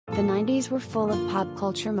The 90s were full of pop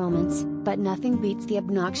culture moments, but nothing beats the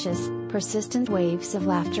obnoxious, persistent waves of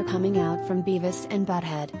laughter coming out from Beavis and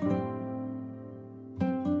Butthead.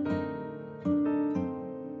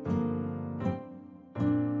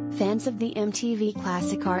 Fans of the MTV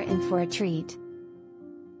classic are in for a treat.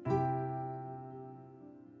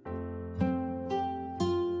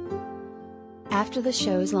 After the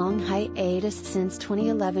show's long hiatus since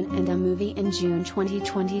 2011 and a movie in June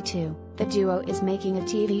 2022, the duo is making a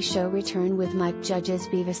TV show return with Mike Judge's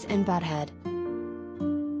Beavis and Butthead.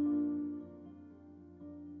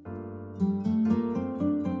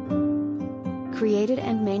 Created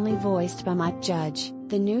and mainly voiced by Mike Judge,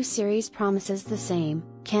 the new series promises the same,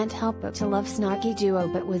 can't help but to love snarky duo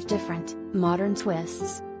but with different, modern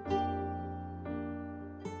twists.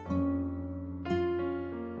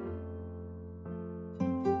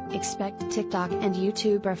 Expect TikTok and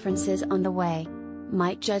YouTube references on the way.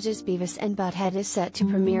 Mike Judge's Beavis and Butthead is set to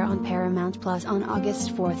premiere on Paramount Plus on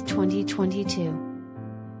August 4, 2022.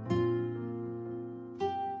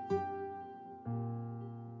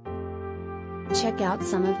 Check out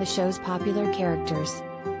some of the show's popular characters.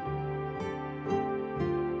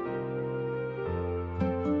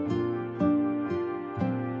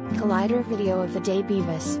 Collider video of the day.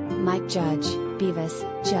 Beavis, Mike Judge, Beavis,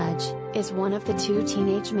 Judge, is one of the two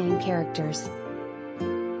teenage main characters.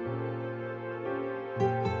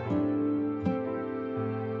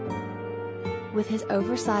 With his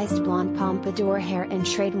oversized blonde pompadour hair and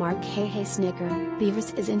trademark hey hey snicker,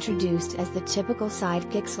 Beavis is introduced as the typical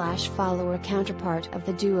sidekick/follower counterpart of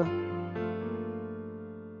the duo.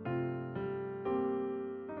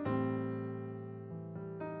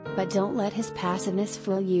 But don't let his passiveness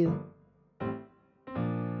fool you.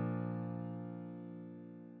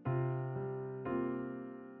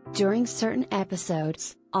 During certain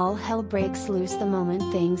episodes, all hell breaks loose the moment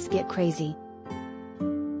things get crazy.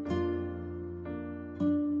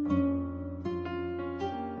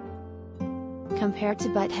 Compared to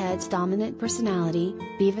Butthead's dominant personality,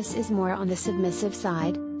 Beavis is more on the submissive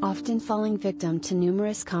side, often falling victim to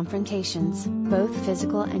numerous confrontations, both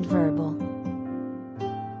physical and verbal.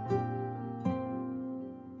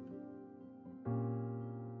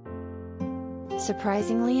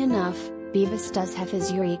 Surprisingly enough, Beavis does have his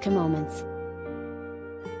eureka moments.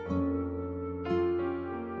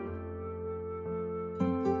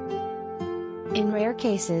 In rare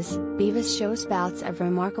cases, Beavis shows bouts of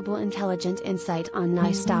remarkable intelligent insight on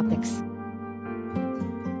nice topics.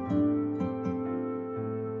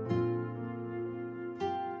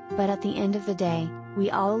 But at the end of the day, we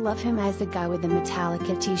all love him as the guy with the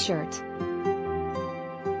Metallica t-shirt.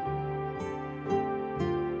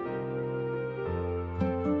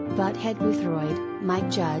 Butthead Boothroyd, Mike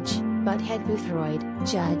Judge, Butthead Boothroyd,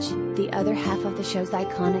 Judge, the other half of the show's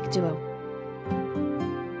iconic duo.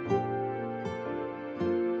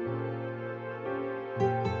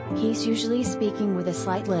 He's usually speaking with a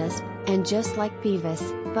slight lisp, and just like Beavis,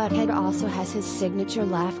 Butthead also has his signature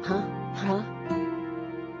laugh, huh?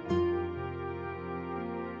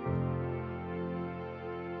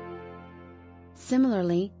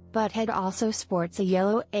 Similarly, Butthead also sports a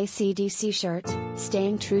yellow AC/DC shirt,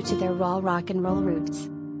 staying true to their raw rock and roll roots.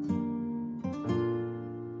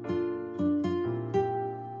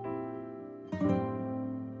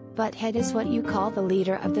 Butthead is what you call the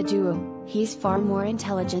leader of the duo. He's far more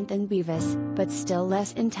intelligent than Beavis, but still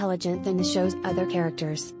less intelligent than the show's other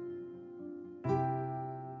characters.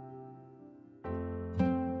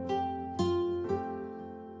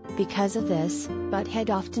 Because of this,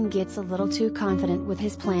 Butthead often gets a little too confident with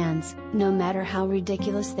his plans, no matter how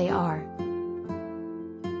ridiculous they are.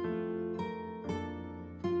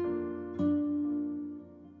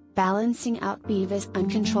 Balancing out Beavis'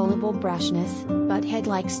 uncontrollable brashness, Butthead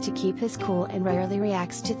likes to keep his cool and rarely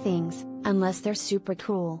reacts to things, unless they're super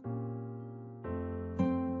cool.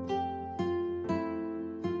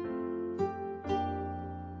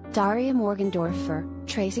 Daria Morgendorffer,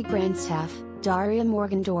 Tracy Grandstaff, Daria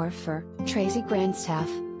Morgendorffer, Tracy Grandstaff,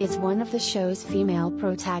 is one of the show's female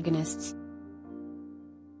protagonists.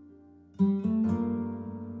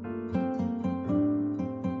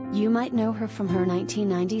 You might know her from her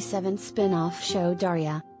 1997 spin-off show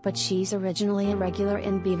Daria, but she's originally a regular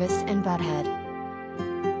in Beavis and Butthead.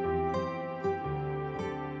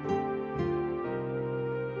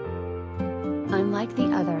 Unlike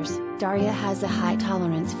the others, Daria has a high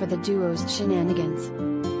tolerance for the duo's shenanigans.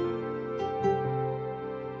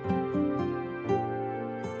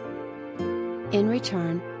 In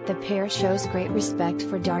return, the pair shows great respect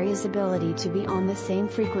for Daria's ability to be on the same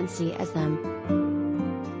frequency as them.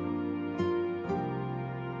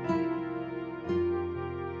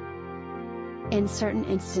 In certain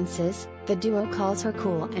instances, the duo calls her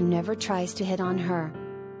cool and never tries to hit on her.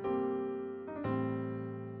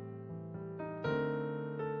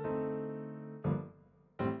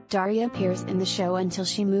 Daria appears in the show until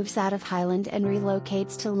she moves out of Highland and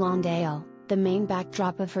relocates to Lawndale, the main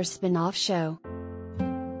backdrop of her spin-off show.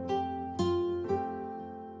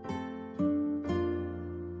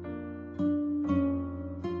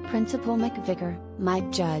 Principal McVicker,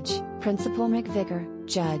 Mike Judge. Principal McVicker,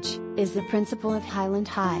 Judge, is the principal of Highland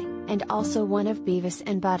High, and also one of Beavis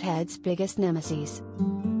and Butthead's biggest nemeses.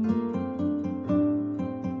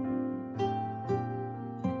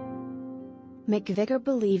 McVicker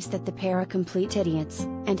believes that the pair are complete idiots,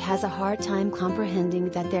 and has a hard time comprehending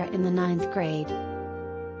that they're in the 9th grade.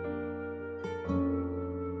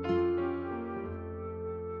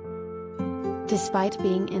 Despite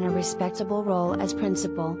being in a respectable role as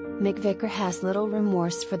principal, McVicker has little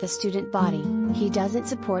remorse for the student body. He doesn't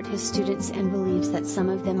support his students and believes that some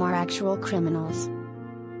of them are actual criminals.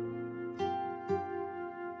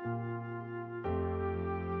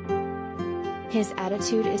 His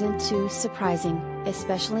attitude isn't too surprising,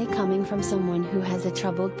 especially coming from someone who has a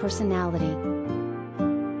troubled personality.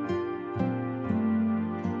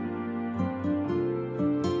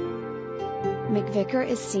 McVicker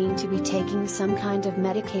is seen to be taking some kind of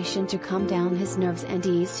medication to calm down his nerves and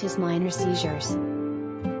ease his minor seizures.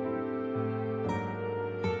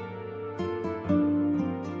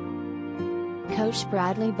 Coach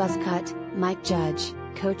Bradley Buzzcut, Mike Judge.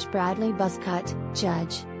 Coach Bradley Buzzcut,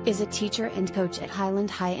 Judge, is a teacher and coach at Highland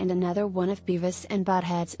High and another one of Beavis and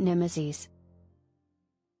Butthead's nemeses.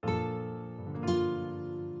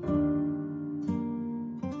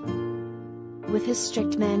 With his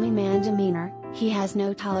strict manly man demeanor, he has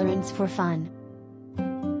no tolerance for fun.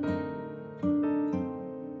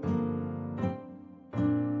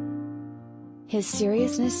 His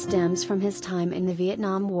seriousness stems from his time in the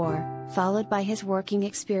Vietnam War, followed by his working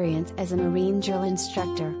experience as a Marine drill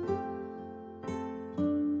instructor.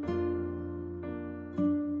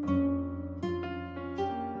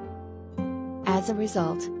 As a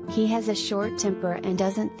result, he has a short temper and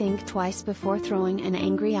doesn't think twice before throwing an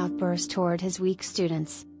angry outburst toward his weak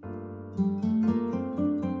students.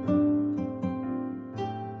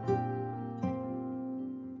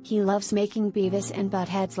 He loves making Beavis and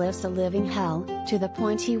Butthead's lives a living hell, to the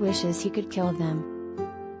point he wishes he could kill them.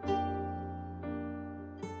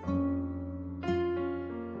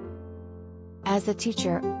 As a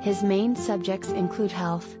teacher, his main subjects include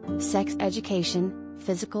health, sex education,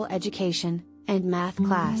 physical education, and math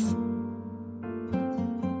class.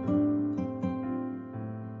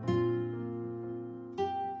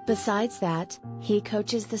 Besides that, he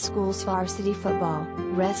coaches the school's varsity football,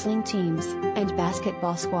 wrestling teams, and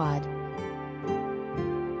basketball squad.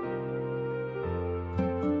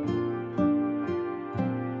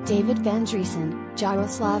 David Van Driesen,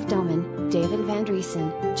 Jaroslav Domen. David Van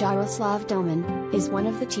Driesen, Jaroslav Domen, is one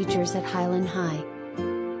of the teachers at Highland High.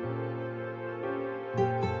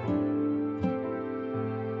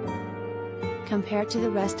 Compared to the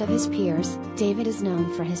rest of his peers, David is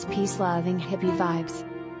known for his peace-loving hippie vibes.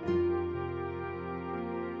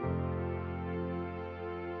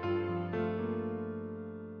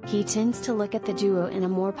 He tends to look at the duo in a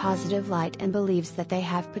more positive light and believes that they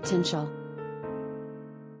have potential.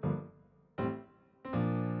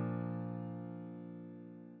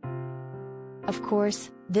 Of course,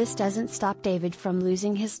 this doesn't stop David from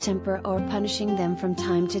losing his temper or punishing them from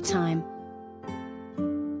time to time.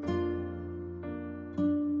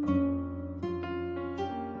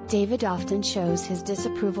 David often shows his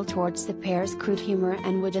disapproval towards the pair's crude humor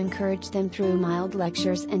and would encourage them through mild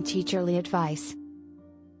lectures and teacherly advice.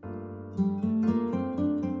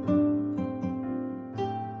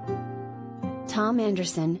 Tom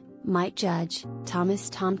Anderson, Mike Judge, Thomas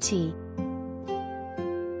Tom T.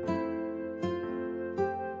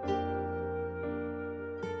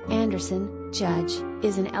 Anderson, Judge,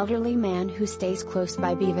 is an elderly man who stays close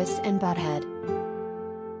by Beavis and Butthead.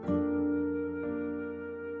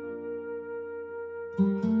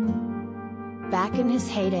 Back in his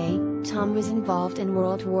heyday, Tom was involved in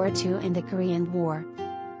World War II and the Korean War.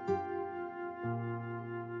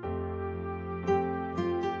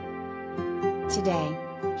 Today,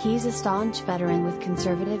 he's a staunch veteran with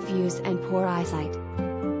conservative views and poor eyesight.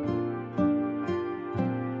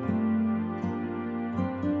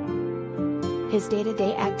 His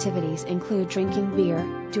day-to-day activities include drinking beer,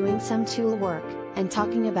 doing some tool work, and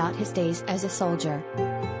talking about his days as a soldier.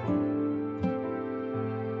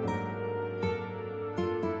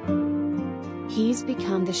 He's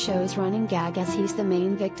become the show's running gag as he's the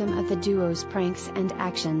main victim of the duo's pranks and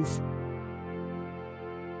actions.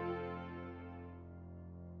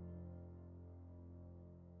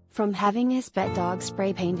 From having his pet dog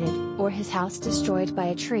spray painted, or his house destroyed by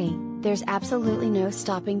a tree, there's absolutely no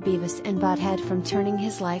stopping Beavis and Butthead from turning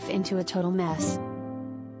his life into a total mess.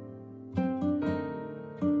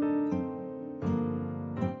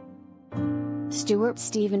 Stuart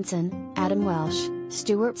Stevenson, Adam Welsh.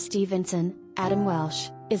 Stuart Stevenson, Adam Welsh,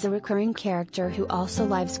 is a recurring character who also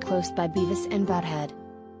lives close by Beavis and Butthead.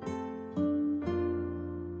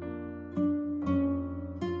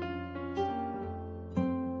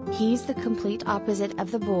 He's the complete opposite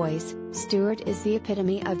of the boys. Stuart is the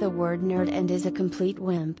epitome of the word nerd and is a complete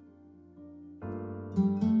wimp.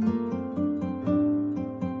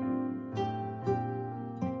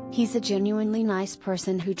 He's a genuinely nice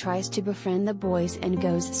person who tries to befriend the boys and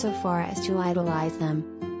goes so far as to idolize them.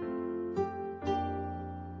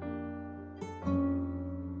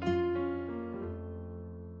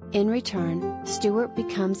 In return, Stuart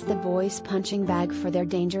becomes the boys' punching bag for their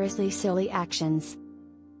dangerously silly actions.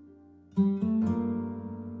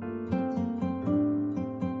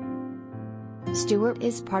 Stuart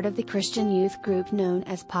is part of the Christian youth group known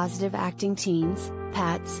as Positive Acting Teens,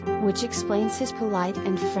 PATS, which explains his polite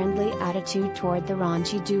and friendly attitude toward the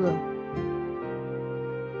raunchy duo.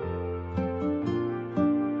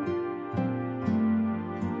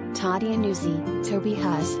 Toddy-a-Newsy, Toby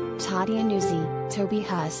Huss. Toddy-a-Newsy, Toby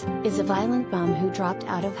Huss, is a violent bum who dropped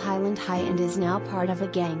out of Highland High and is now part of a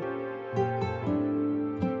gang.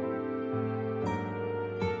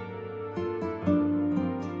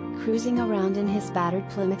 Cruising around in his battered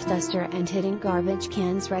Plymouth Duster and hitting garbage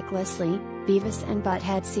cans recklessly, Beavis and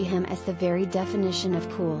Butthead see him as the very definition of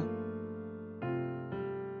cool.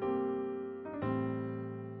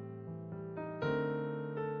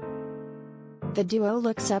 The duo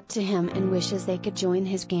looks up to him and wishes they could join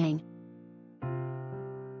his gang.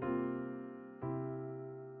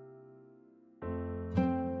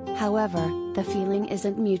 However, the feeling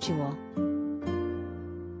isn't mutual.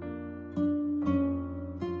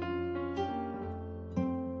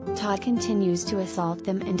 Todd continues to assault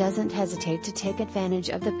them and doesn't hesitate to take advantage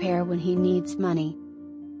of the pair when he needs money.